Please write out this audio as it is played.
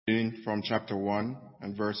reading from chapter 1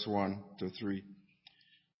 and verse 1 to 3.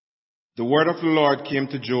 The word of the Lord came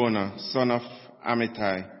to Jonah, son of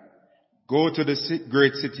Amittai. Go to the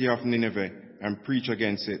great city of Nineveh and preach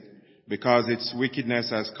against it, because its wickedness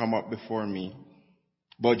has come up before me.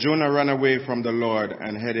 But Jonah ran away from the Lord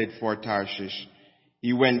and headed for Tarshish.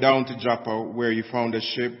 He went down to Joppa, where he found a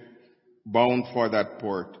ship bound for that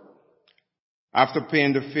port. After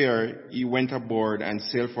paying the fare, he went aboard and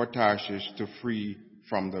sailed for Tarshish to flee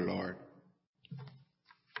from the Lord.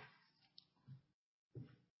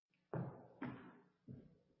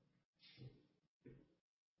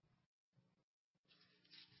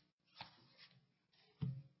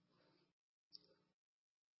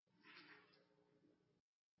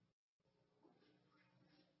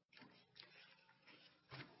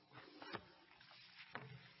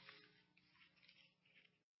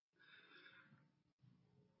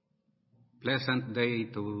 Pleasant day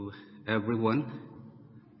to everyone,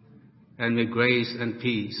 and may grace and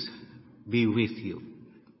peace be with you.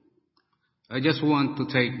 I just want to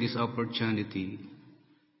take this opportunity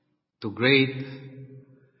to greet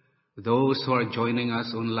those who are joining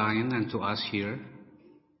us online and to us here.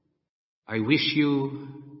 I wish you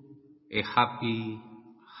a happy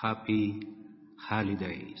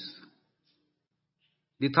holidays.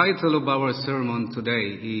 The title of our sermon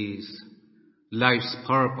today is Life's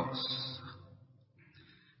Purpose.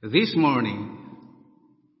 This morning,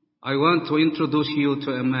 I want to introduce you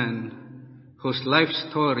to a man whose life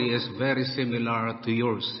story is very similar to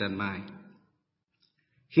yours and mine.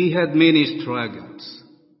 He had many struggles.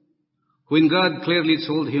 When God clearly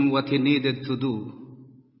told him what he needed to do,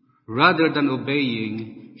 rather than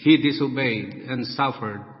obeying, he disobeyed and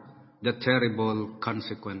suffered the terrible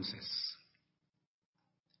consequences.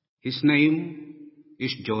 His name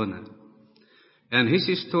is Jonah. And his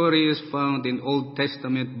story is found in Old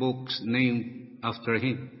Testament books named after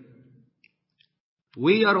him.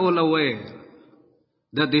 We are all aware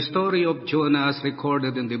that the story of Jonah as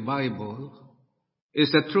recorded in the Bible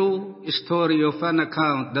is a true story of an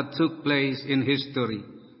account that took place in history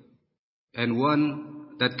and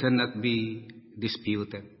one that cannot be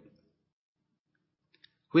disputed.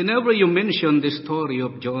 Whenever you mention the story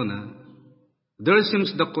of Jonah, there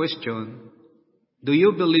seems the question, do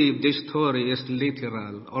you believe this story is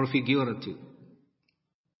literal or figurative?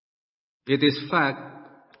 It is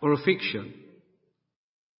fact or fiction?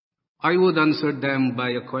 I would answer them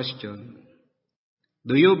by a question.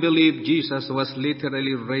 Do you believe Jesus was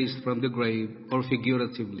literally raised from the grave or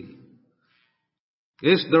figuratively?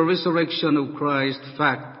 Is the resurrection of Christ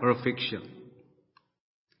fact or fiction?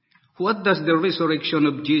 What does the resurrection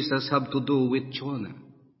of Jesus have to do with Jonah?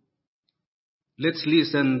 Let's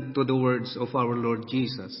listen to the words of our Lord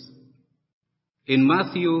Jesus. In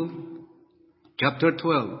Matthew chapter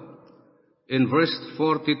 12, in verse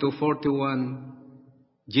 40 to 41,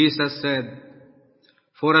 Jesus said,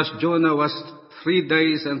 For as Jonah was 3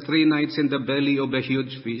 days and 3 nights in the belly of a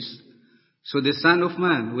huge fish, so the Son of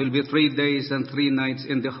Man will be 3 days and 3 nights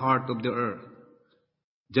in the heart of the earth.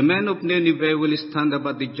 The men of Nineveh will stand up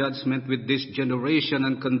at the judgment with this generation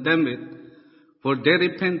and condemn it, for they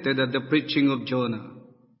repented at the preaching of Jonah,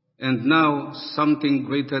 and now something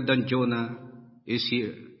greater than Jonah is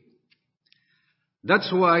here.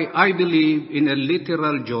 That's why I believe in a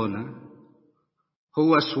literal Jonah who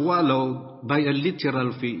was swallowed by a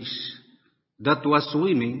literal fish that was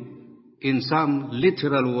swimming in some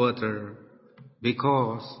literal water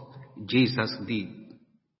because Jesus did.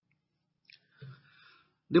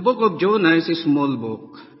 The book of Jonah is a small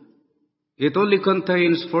book. It only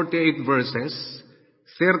contains 48 verses,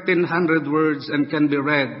 1,300 words, and can be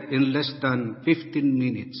read in less than 15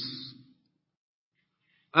 minutes.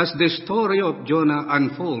 As the story of Jonah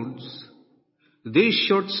unfolds, this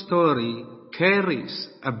short story carries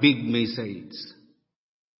a big message.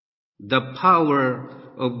 The power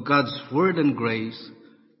of God's word and grace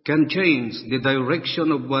can change the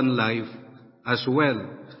direction of one life as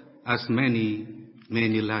well as many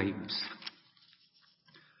lives.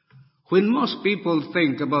 When most people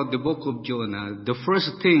think about the book of Jonah, the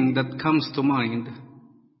first thing that comes to mind,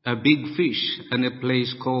 a big fish and a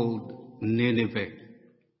place called Nineveh.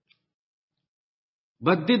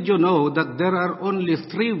 But did you know that there are only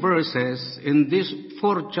 3 verses in these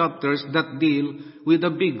 4 chapters that deal with a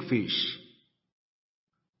big fish?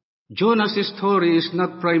 Jonah's story is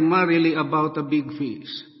not primarily about a big fish.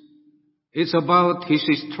 It's about his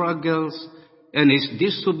struggles and his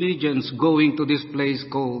disobedience going to this place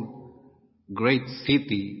called great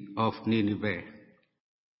city of Nineveh.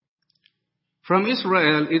 From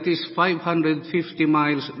Israel, it is 550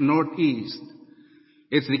 miles northeast.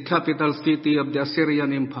 It's the capital city of the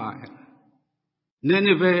Assyrian Empire.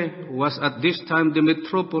 Nineveh was at this time the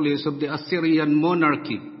metropolis of the Assyrian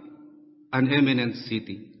monarchy, an eminent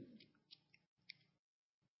city.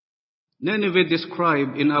 Nineveh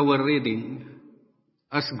described in our reading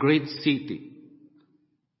as great city.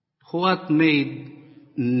 What made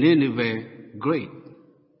Nineveh great?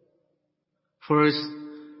 First,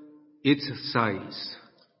 its size.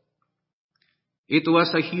 It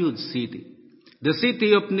was a huge city. The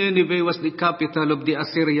city of Nineveh was the capital of the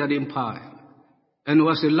Assyrian Empire and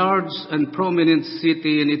was a large and prominent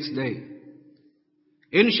city in its day.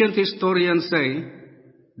 Ancient historians say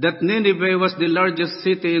that Nineveh was the largest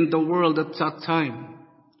city in the world at that time.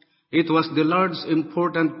 It was the large,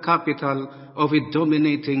 important capital of a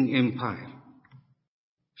dominating empire.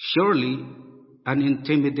 Surely, an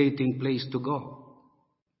intimidating place to go.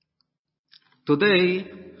 Today,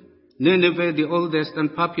 Nineveh, the oldest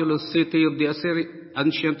and populous city of the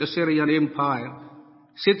ancient Assyrian Empire,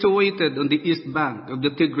 situated on the east bank of the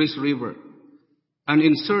Tigris River and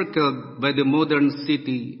encircled by the modern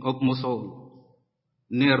city of Mosul,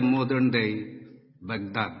 near modern-day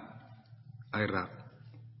Baghdad, Iraq.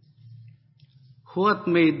 What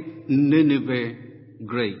made Nineveh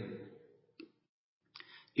great?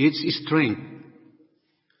 Its strength,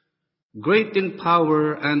 great in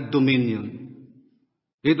power and dominion.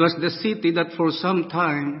 It was the city that for some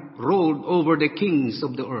time ruled over the kings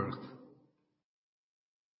of the earth.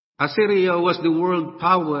 Assyria was the world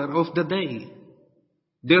power of the day.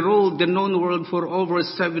 They ruled the known world for over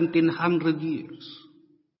 1700 years.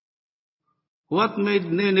 What made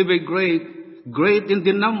Nineveh great? Great in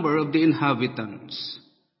the number of the inhabitants.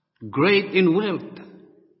 Great in wealth.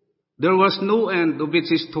 There was no end of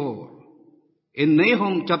its store. In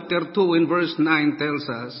Nahum chapter 2 in verse 9 tells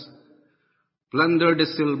us, plunder the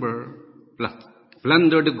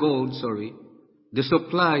gold, the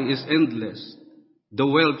supply is endless, the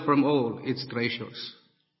wealth from all its treasures.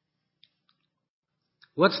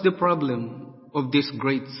 What's the problem of this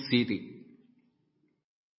great city?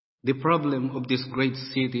 The problem of this great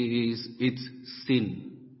city is its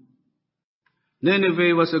sin.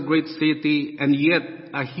 Nineveh was a great city and yet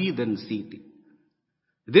a hidden city.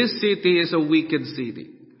 This city is a wicked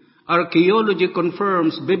city. Archaeology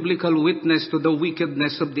confirms biblical witness to the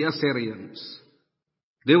wickedness of the Assyrians.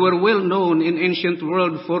 They were well known in ancient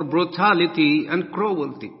world for brutality and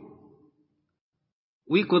cruelty.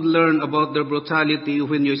 We could learn about their brutality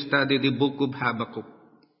when you study the book of Habakkuk.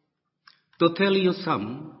 To tell you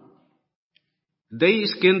some, they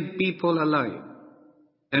skinned people alive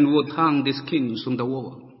and would hang the skins on the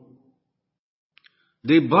wall.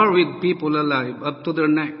 They buried people alive up to their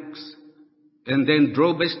necks and then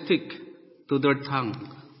drove a stick to their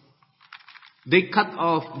tongue. They cut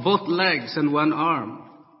off both legs and one arm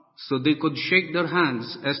so they could shake their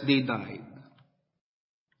hands as they died.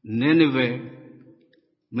 Nineveh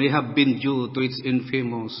may have been due to its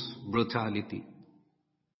infamous brutality.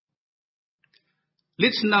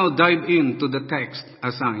 Let's now dive into the text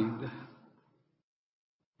assigned.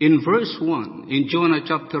 In verse 1, in Jonah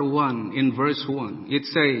chapter 1, in verse 1, it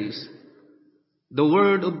says, the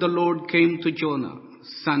word of the Lord came to Jonah,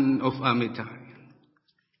 son of Amittai.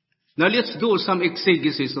 Now let's do some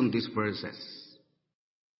exegesis on these verses.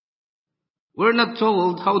 We're not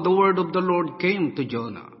told how the word of the Lord came to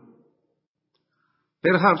Jonah.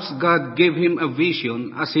 Perhaps God gave him a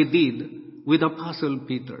vision as he did with Apostle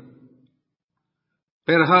Peter.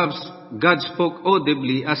 Perhaps God spoke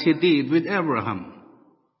audibly as he did with Abraham.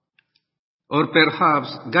 Or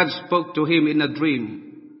perhaps God spoke to him in a dream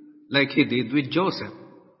like he did with Joseph.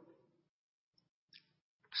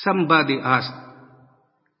 Somebody asked,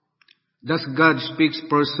 does God speak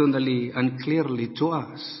personally and clearly to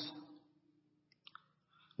us?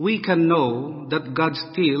 We can know that God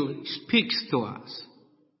still speaks to us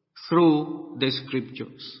through the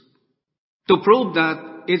scriptures. To prove that,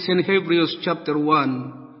 it's in Hebrews chapter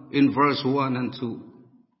 1 in verse 1 and 2.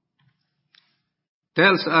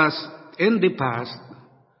 Tells us, in the past,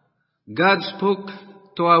 God spoke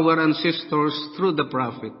to our ancestors through the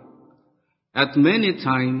prophet at many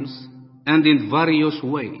times and in various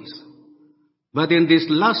ways. But in these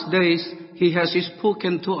last days, he has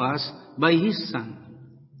spoken to us by his Son.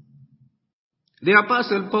 The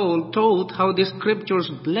Apostle Paul taught how the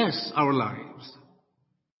scriptures bless our lives.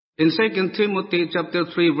 In 2 Timothy chapter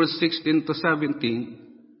 3 verse 16 to 17,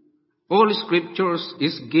 all scriptures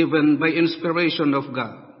is given by inspiration of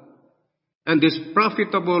God and is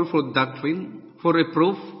profitable for doctrine, for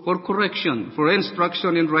reproof, for correction, for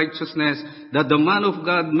instruction in righteousness, that the man of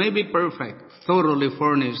God may be perfect, thoroughly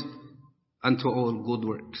furnished unto all good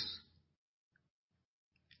works.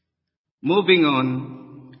 Moving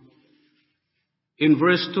on, In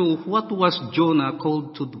verse 2, what was Jonah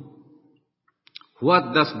called to do?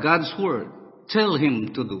 What does God's word tell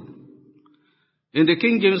him to do? In the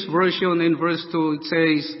King James Version, in verse 2, it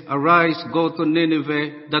says, "Arise, go to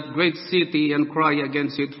Nineveh, that great city, and cry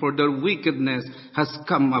against it, for their wickedness has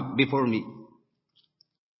come up before me."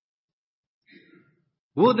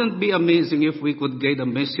 Wouldn't it be amazing if we could get a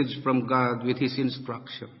message from God with His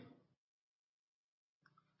instruction?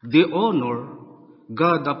 The honor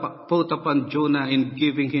God put upon Jonah in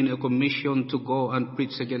giving him a commission to go and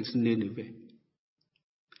preach against Nineveh.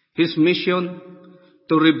 His mission,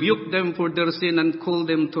 to rebuke them for their sin and call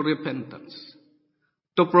them to repentance.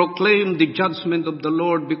 To proclaim the judgment of the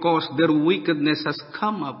Lord because their wickedness has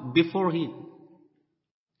come up before Him.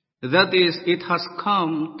 That is, it has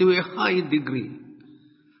come to a high degree,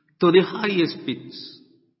 to the highest pitch.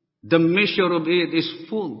 The measure of it is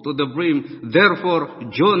full to the brim.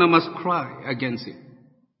 Therefore, Jonah must cry against it.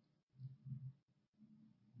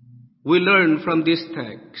 We learn from this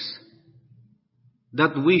text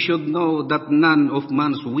that we should know that none of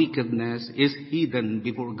man's wickedness is hidden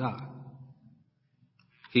before God.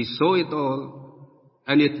 He saw it all,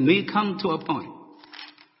 and it may come to a point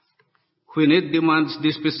when it demands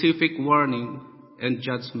the specific warning and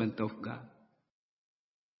judgment of God.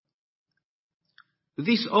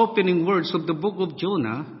 These opening words of the book of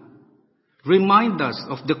Jonah remind us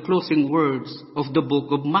of the closing words of the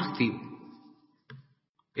book of Matthew.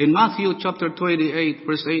 In Matthew chapter 28,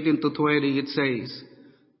 verse 18 to 20, it says,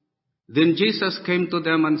 "Then Jesus came to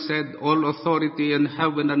them and said, 'All authority in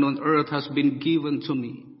heaven and on earth has been given to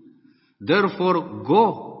me. Therefore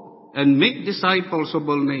go and make disciples of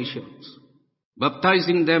all nations,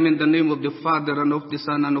 baptizing them in the name of the Father and of the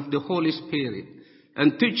Son and of the Holy Spirit,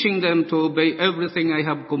 and teaching them to obey everything I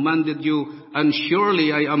have commanded you, and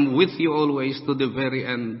surely I am with you always to the very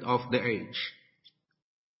end of the age.'"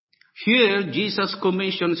 Here, Jesus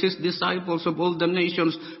commissions His disciples of all the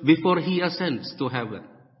nations before He ascends to heaven.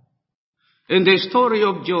 In the story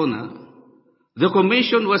of Jonah, the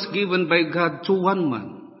commission was given by God to one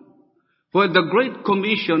man, while the Great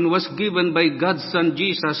Commission was given by God's Son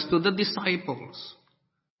Jesus to the disciples,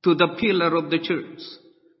 to the pillar of the church.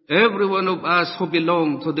 Every one of us who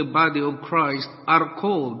belong to the body of Christ are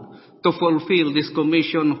called to fulfill this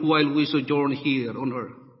commission while we sojourn here on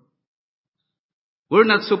earth. We're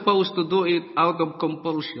not supposed to do it out of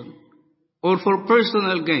compulsion or for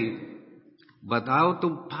personal gain, but out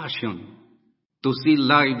of passion to see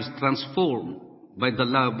lives transformed by the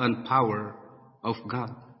love and power of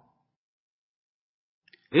God.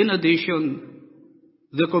 In addition,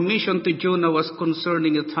 the commission to Jonah was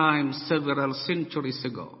concerning a time several centuries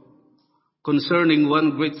ago, concerning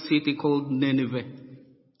one great city called Nineveh,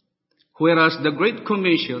 whereas the Great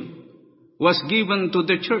Commission was given to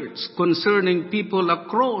the church concerning people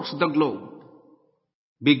across the globe,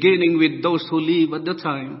 beginning with those who live at the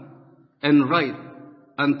time and right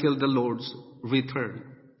until the Lord's return.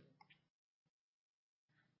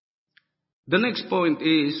 The next point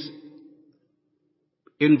is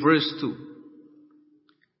in verse 2.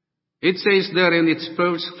 It says there in its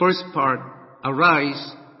first part,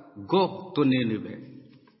 "Arise, go to Nineveh."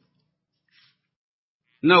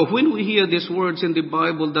 Now, when we hear these words in the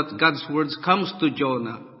Bible that God's words comes to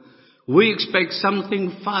Jonah, we expect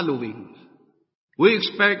something following. We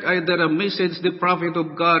expect either a message the prophet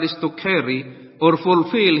of God is to carry or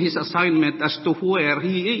fulfill his assignment as to where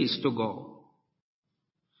he is to go.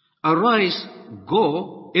 Arise,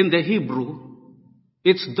 go in the Hebrew,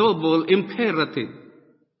 it's double imperative.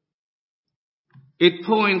 It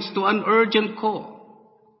points to an urgent call.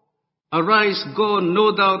 Arise, go,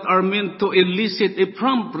 no doubt are meant to elicit a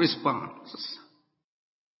prompt response.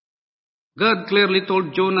 God clearly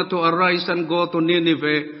told Jonah to arise and go to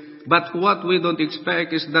Nineveh, but what we don't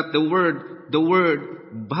expect is that the word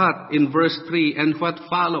 "but" in verse 3 and what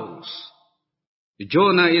follows.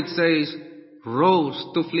 Jonah, it says, rose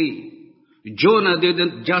to flee. Jonah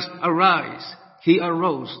didn't just arise, he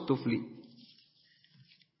arose to flee.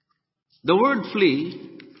 The word flee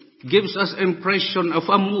gives us impression of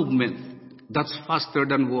a movement that's faster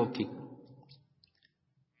than walking.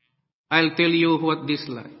 I'll tell you what this is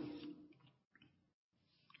like.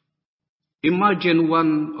 Imagine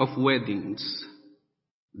one of weddings.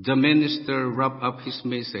 The minister wrap up his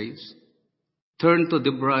message, turn to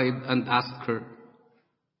the bride and ask her,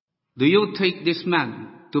 "Do you take this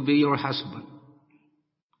man to be your husband?"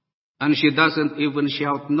 And she doesn't even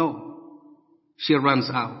shout no. She runs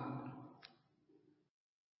out.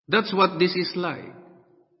 That's what this is like.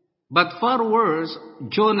 But far worse,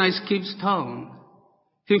 Jonah escapes town.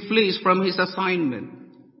 He flees from his assignment.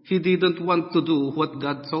 He didn't want to do what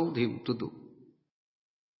God told him to do.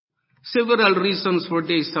 Several reasons for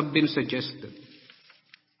this have been suggested.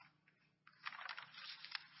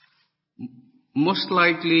 Most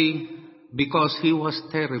likely because he was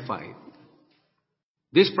terrified.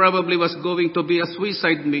 This probably was going to be a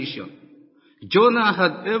suicide mission. Jonah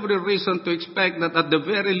had every reason to expect that at the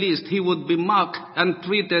very least he would be mocked and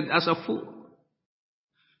treated as a fool.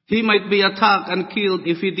 He might be attacked and killed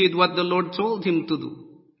if he did what the Lord told him to do.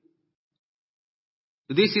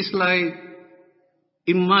 This is like,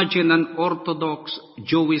 imagine an Orthodox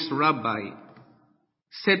Jewish rabbi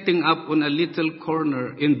setting up on a little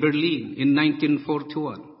corner in Berlin in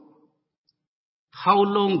 1941. How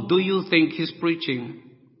long do you think his preaching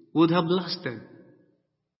would have lasted?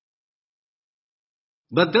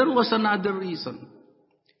 But there was another reason.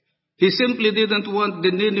 He simply didn't want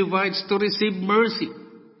the Ninevites to receive mercy.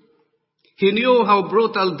 He knew how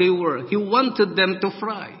brutal they were. He wanted them to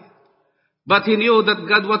fry. But he knew that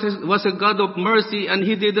God was a God of mercy, and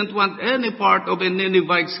he didn't want any part of a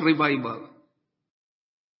Ninevites revival.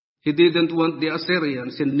 He didn't want the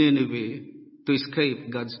Assyrians in Nineveh to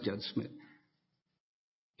escape God's judgment.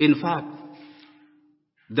 In fact,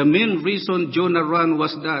 the main reason Jonah ran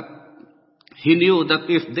was that he knew that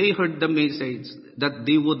if they heard the message, that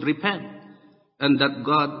they would repent and that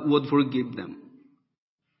God would forgive them.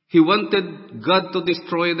 He wanted God to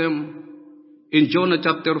destroy them. In Jonah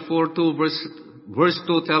chapter 4, verse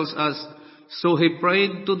 2 tells us, "So he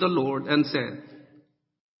prayed to the Lord and said,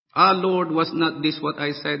 'Ah, Lord, was not this what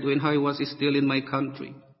I said when I was still in my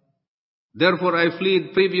country? Therefore I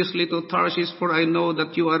fled previously to Tarshish, for I know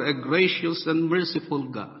that you are a gracious and merciful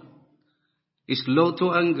God, slow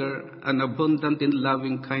to anger and abundant in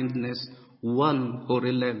loving kindness, one who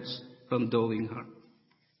relents from doing harm.'"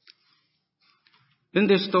 In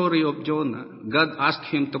the story of Jonah, God asked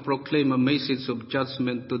him to proclaim a message of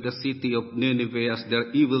judgment to the city of Nineveh as their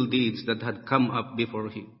evil deeds that had come up before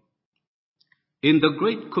him. In the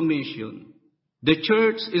Great Commission, the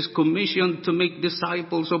church is commissioned to make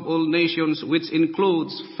disciples of all nations, which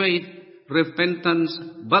includes faith, repentance,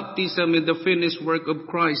 baptism in the finished work of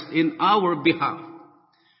Christ in our behalf.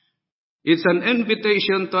 It's an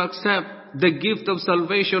invitation to accept the gift of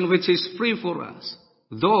salvation, which is free for us,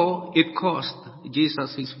 though it cost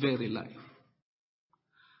Jesus his very life.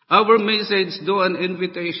 Our message, though an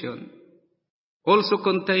invitation, also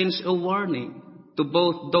contains a warning to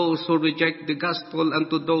both those who reject the gospel and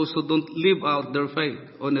to those who don't live out their faith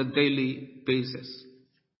on a daily basis.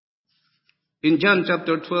 In John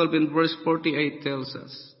chapter 12 in verse 48 tells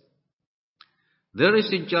us, "There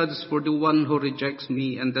is a judge for the one who rejects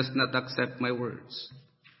me and does not accept my words.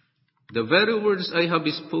 The very words I have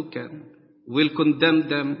spoken will condemn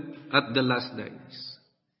them at the last days."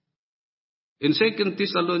 In 2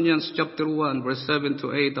 Thessalonians chapter 1 verse 7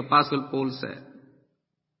 to 8, Apostle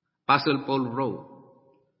Paul wrote,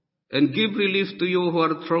 "And give relief to you who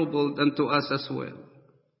are troubled and to us as well.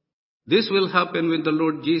 This will happen when the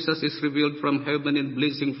Lord Jesus is revealed from heaven in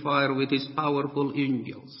blazing fire with his powerful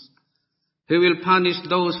angels. He will punish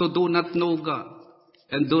those who do not know God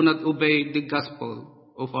and do not obey the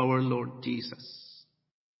gospel of our Lord Jesus."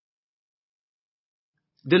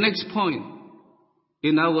 The next point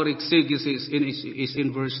in our exegesis is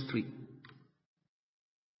in verse 3.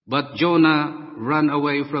 "But Jonah ran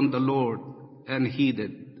away from the Lord and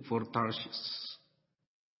headed for Tarshish."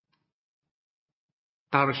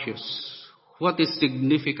 Tarshish. What is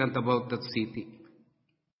significant about that city?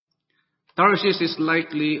 Tarshish is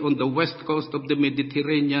likely on the west coast of the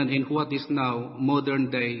Mediterranean in what is now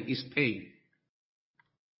modern-day Spain.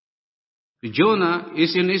 Jonah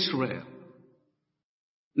is in Israel.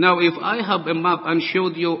 Now, if I have a map and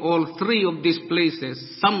showed you all three of these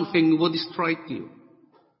places, something would strike you.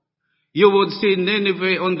 You would see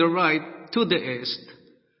Nineveh on the right to the east,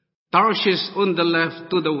 Tarshish on the left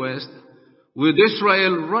to the west, with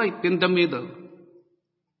Israel right in the middle.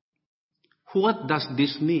 What does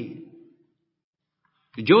this mean?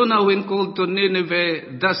 Jonah, when called to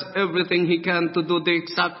Nineveh, does everything he can to do the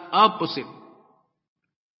exact opposite.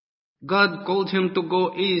 God called him to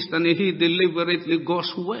go east, and he deliberately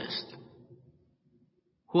goes west.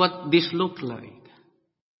 What this look like?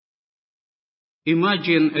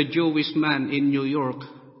 Imagine a Jewish man in New York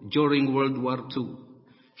during World War II,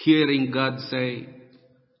 hearing God say,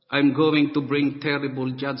 "I'm going to bring terrible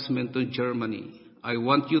judgment to Germany. I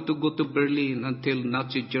want you to go to Berlin and tell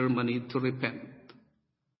Nazi Germany to repent."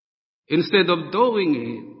 Instead of doing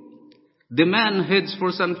it, the man heads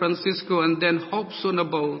for San Francisco and then hops on a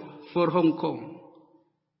boat for Hong Kong.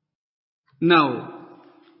 Now,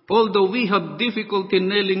 although we have difficulty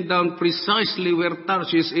nailing down precisely where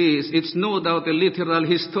Tarshish is, it's no doubt a literal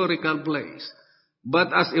historical place.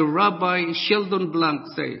 But as a Rabbi Sheldon Blank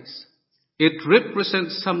says, It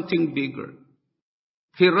represents something bigger.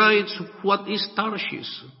 He writes, what is Tarshish?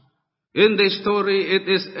 In the story, it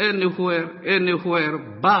is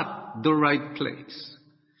anywhere but the right place.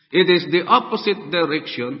 It is the opposite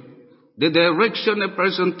direction, the direction a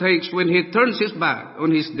person takes when he turns his back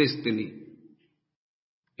on his destiny.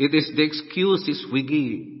 It is the excuses we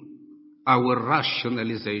give, our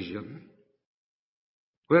rationalization.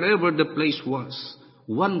 Wherever the place was,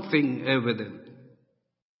 one thing evident,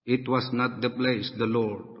 it was not the place the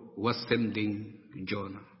Lord was sending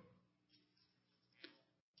Jonah.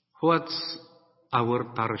 What's our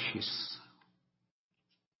Tarshish?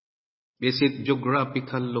 Is it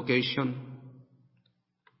geographical location?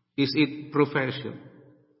 Is it profession?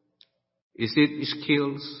 Is it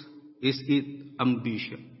skills? Is it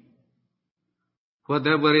ambition?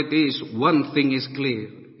 Whatever it is, one thing is clear,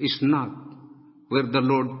 it's not where the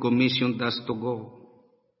Lord commissioned us to go.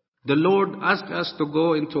 The Lord asked us to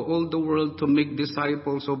go into all the world to make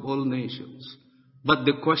disciples of all nations. But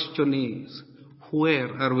the question is,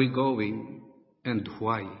 where are we going and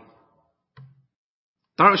why?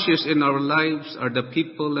 Tarshish in our lives are the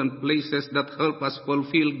people and places that help us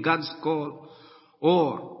fulfill God's call,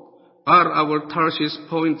 or are our Tarshish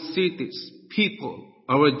point cities, people,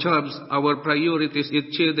 our jobs, our priorities,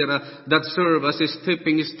 etc., that serve as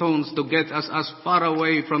stepping stones to get us as far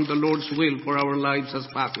away from the Lord's will for our lives as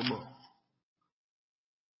possible.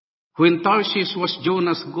 When Tarshish was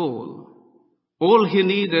Jonah's goal, all he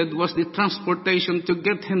needed was the transportation to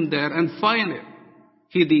get him there, and find it.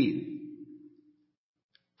 He did.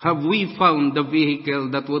 Have we found the vehicle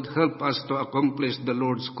that would help us to accomplish the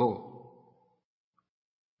Lord's call?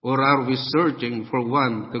 Or are we searching for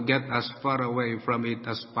one to get as far away from it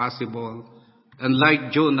as possible, and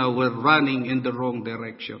like Jonah, we're running in the wrong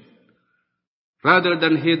direction? Rather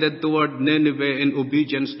than headed toward Nineveh in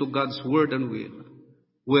obedience to God's word and will,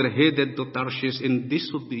 we're headed to Tarshish in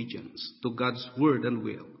disobedience to God's word and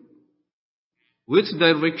will. Which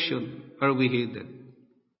direction are we headed?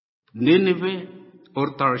 Nineveh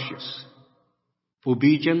or Tarshish?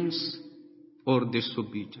 Obedience or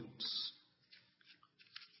disobedience?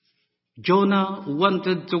 Jonah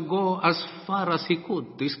wanted to go as far as he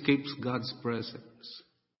could to escape God's presence.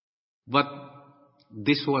 But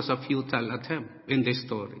this was a futile attempt in this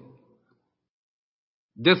story.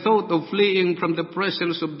 The thought of fleeing from the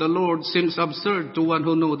presence of the Lord seems absurd to one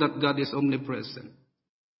who knows that God is omnipresent.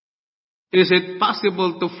 Is it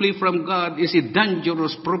possible to flee from God? Is it a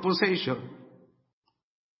dangerous proposition?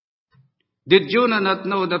 Did Jonah not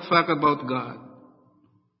know that fact about God?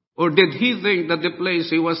 Or did he think that the place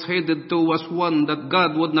he was headed to was one that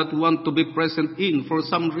God would not want to be present in for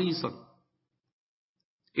some reason?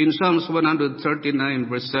 In Psalms 139,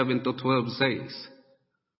 verse 7 to 12 says,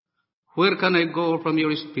 where can I go from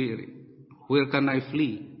your spirit? Where can I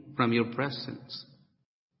flee from your presence?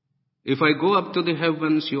 If I go up to the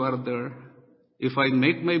heavens, you are there. If I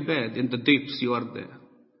make my bed in the deeps, you are there.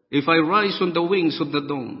 If I rise on the wings of the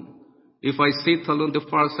dawn, if I settle on the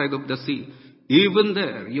far side of the sea, even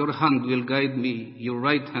there your hand will guide me, your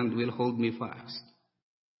right hand will hold me fast.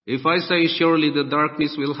 If I say, surely the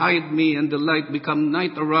darkness will hide me and the light become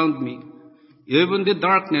night around me, even the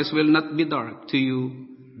darkness will not be dark to you.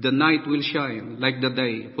 The night will shine like the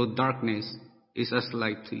day, for darkness is as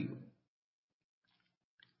light to you.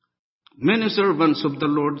 Many servants of the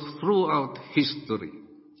Lord throughout history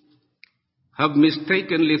have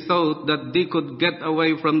mistakenly thought that they could get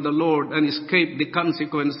away from the Lord and escape the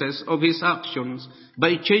consequences of his actions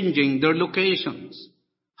by changing their locations.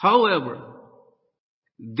 However,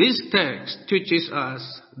 this text teaches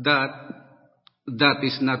us that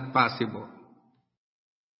is not possible.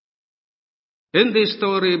 In this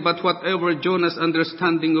story, but whatever Jonah's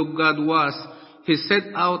understanding of God was, he set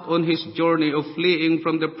out on his journey of fleeing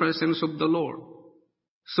from the presence of the Lord.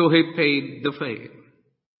 So he paid the fare.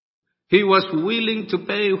 He was willing to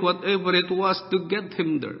pay whatever it was to get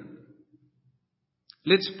him there.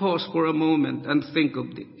 Let's pause for a moment and think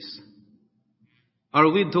of this. Are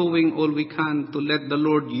we doing all we can to let the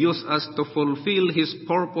Lord use us to fulfill his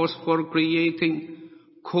purpose for creating,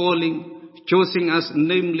 calling, choosing us,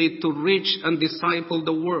 namely to reach and disciple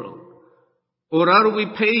the world? Or are we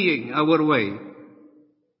paying our way,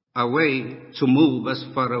 a way to move as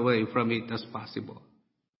far away from it as possible?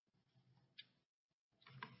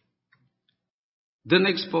 The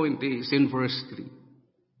next point is in verse 3.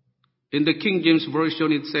 In the King James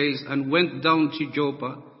Version it says, and went down to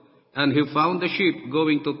Joppa, and he found a ship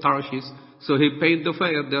going to Tarshish, so he paid the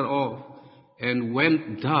fare thereof, and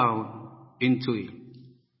went down into it.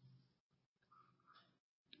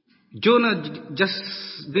 Jonah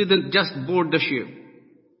didn't just board the ship.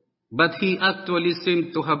 But he actually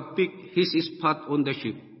seemed to have picked his spot on the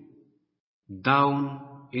ship,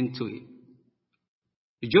 down into it.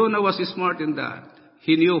 Jonah was smart in that.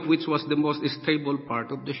 He knew which was the most stable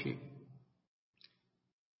part of the ship.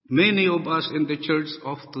 Many of us in the church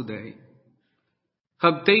of today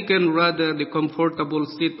have taken rather the comfortable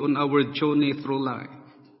seat on our journey through life,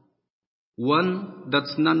 one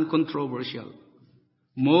that's non-controversial,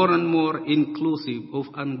 more and more inclusive of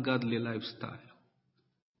ungodly lifestyle,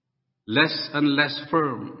 less and less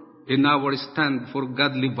firm in our stand for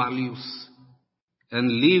godly values, and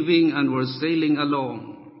living and we're sailing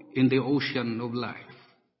along in the ocean of life.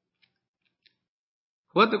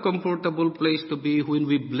 What a comfortable place to be when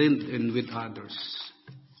we blend in with others,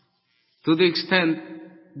 to the extent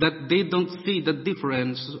that they don't see the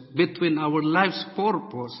difference between our life's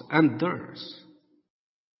purpose and theirs,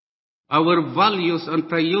 our values and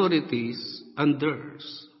priorities and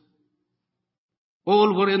theirs.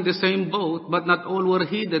 All were in the same boat, but not all were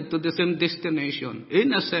headed to the same destination.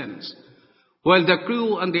 In a sense, while the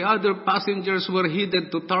crew and the other passengers were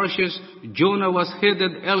headed to Tarshish, Jonah was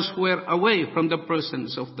headed elsewhere away from the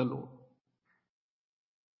presence of the Lord.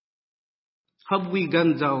 Have we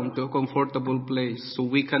gone down to a comfortable place so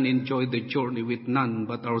we can enjoy the journey with none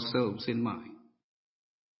but ourselves in mind?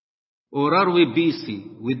 Or are we busy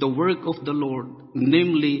with the work of the Lord,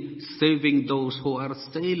 namely saving those who are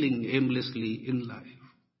sailing aimlessly in life?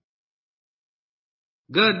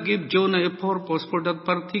 God gave Jonah a purpose for that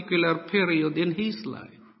particular period in his life.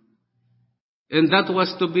 And that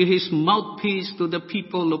was to be his mouthpiece to the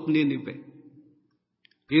people of Nineveh.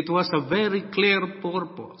 It was a very clear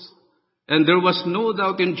purpose. And there was no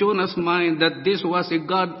doubt in Jonah's mind that this was a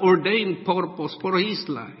God-ordained purpose for his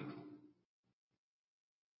life.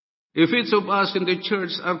 If each of us in the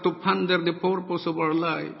church are to ponder the purpose of our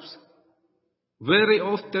lives, very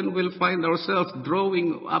often we'll find ourselves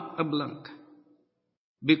drawing up a blank,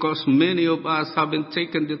 because many of us haven't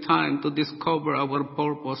taken the time to discover our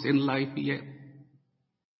purpose in life yet.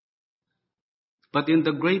 But in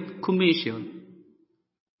the Great Commission,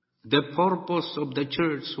 the purpose of the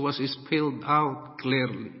church was spelled out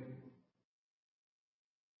clearly,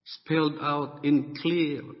 spelled out in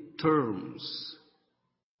clear terms.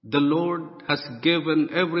 The Lord has given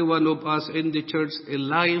every one of us in the church a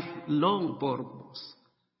lifelong purpose,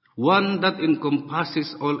 one that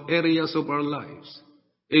encompasses all areas of our lives,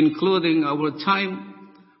 including our time,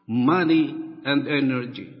 money, and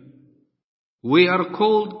energy. We are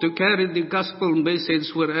called to carry the gospel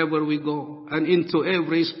message wherever we go and into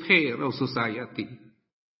every sphere of society.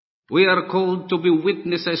 We are called to be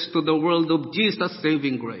witnesses to the world of Jesus'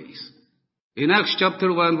 saving grace. In Acts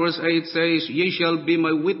chapter 1 verse 8 says, "Ye shall be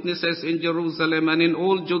my witnesses in Jerusalem and in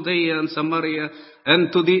all Judea and Samaria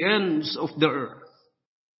and to the ends of the earth."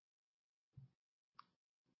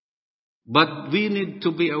 But we need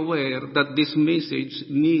to be aware that this message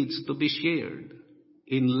needs to be shared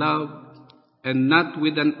in love and not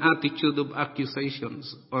with an attitude of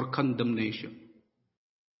accusations or condemnation.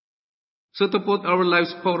 So to put our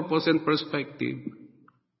life's purpose in perspective,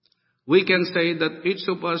 we can say that each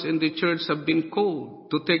of us in the church have been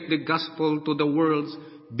called to take the gospel to the world,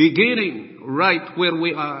 beginning right where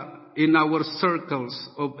we are in our circles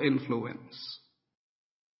of influence.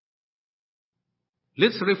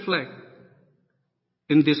 Let's reflect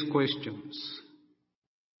in these questions.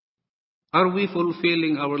 Are we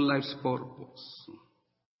fulfilling our life's purpose?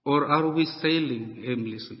 Or are we sailing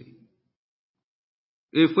aimlessly?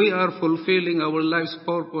 If we are fulfilling our life's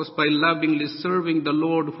purpose by lovingly serving the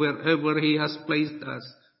Lord wherever He has placed us,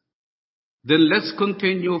 then let's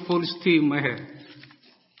continue full steam ahead.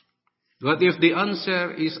 But if the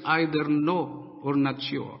answer is either no or not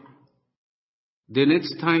sure, then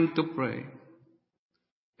it's time to pray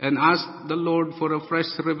and ask the Lord for a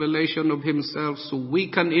fresh revelation of Himself so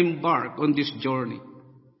we can embark on this journey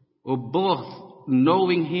of both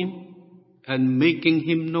knowing Him and making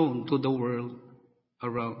Him known to the world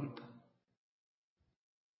around.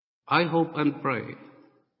 I hope and pray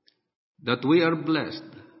that we are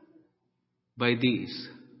blessed by this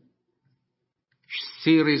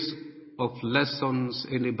series of lessons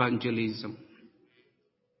in evangelism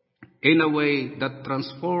in a way that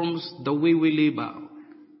transforms the way we live out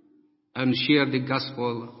and share the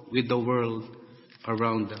gospel with the world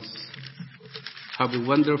around us. Have a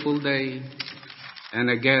wonderful day, and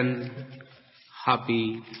again,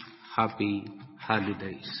 happy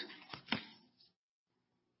holidays.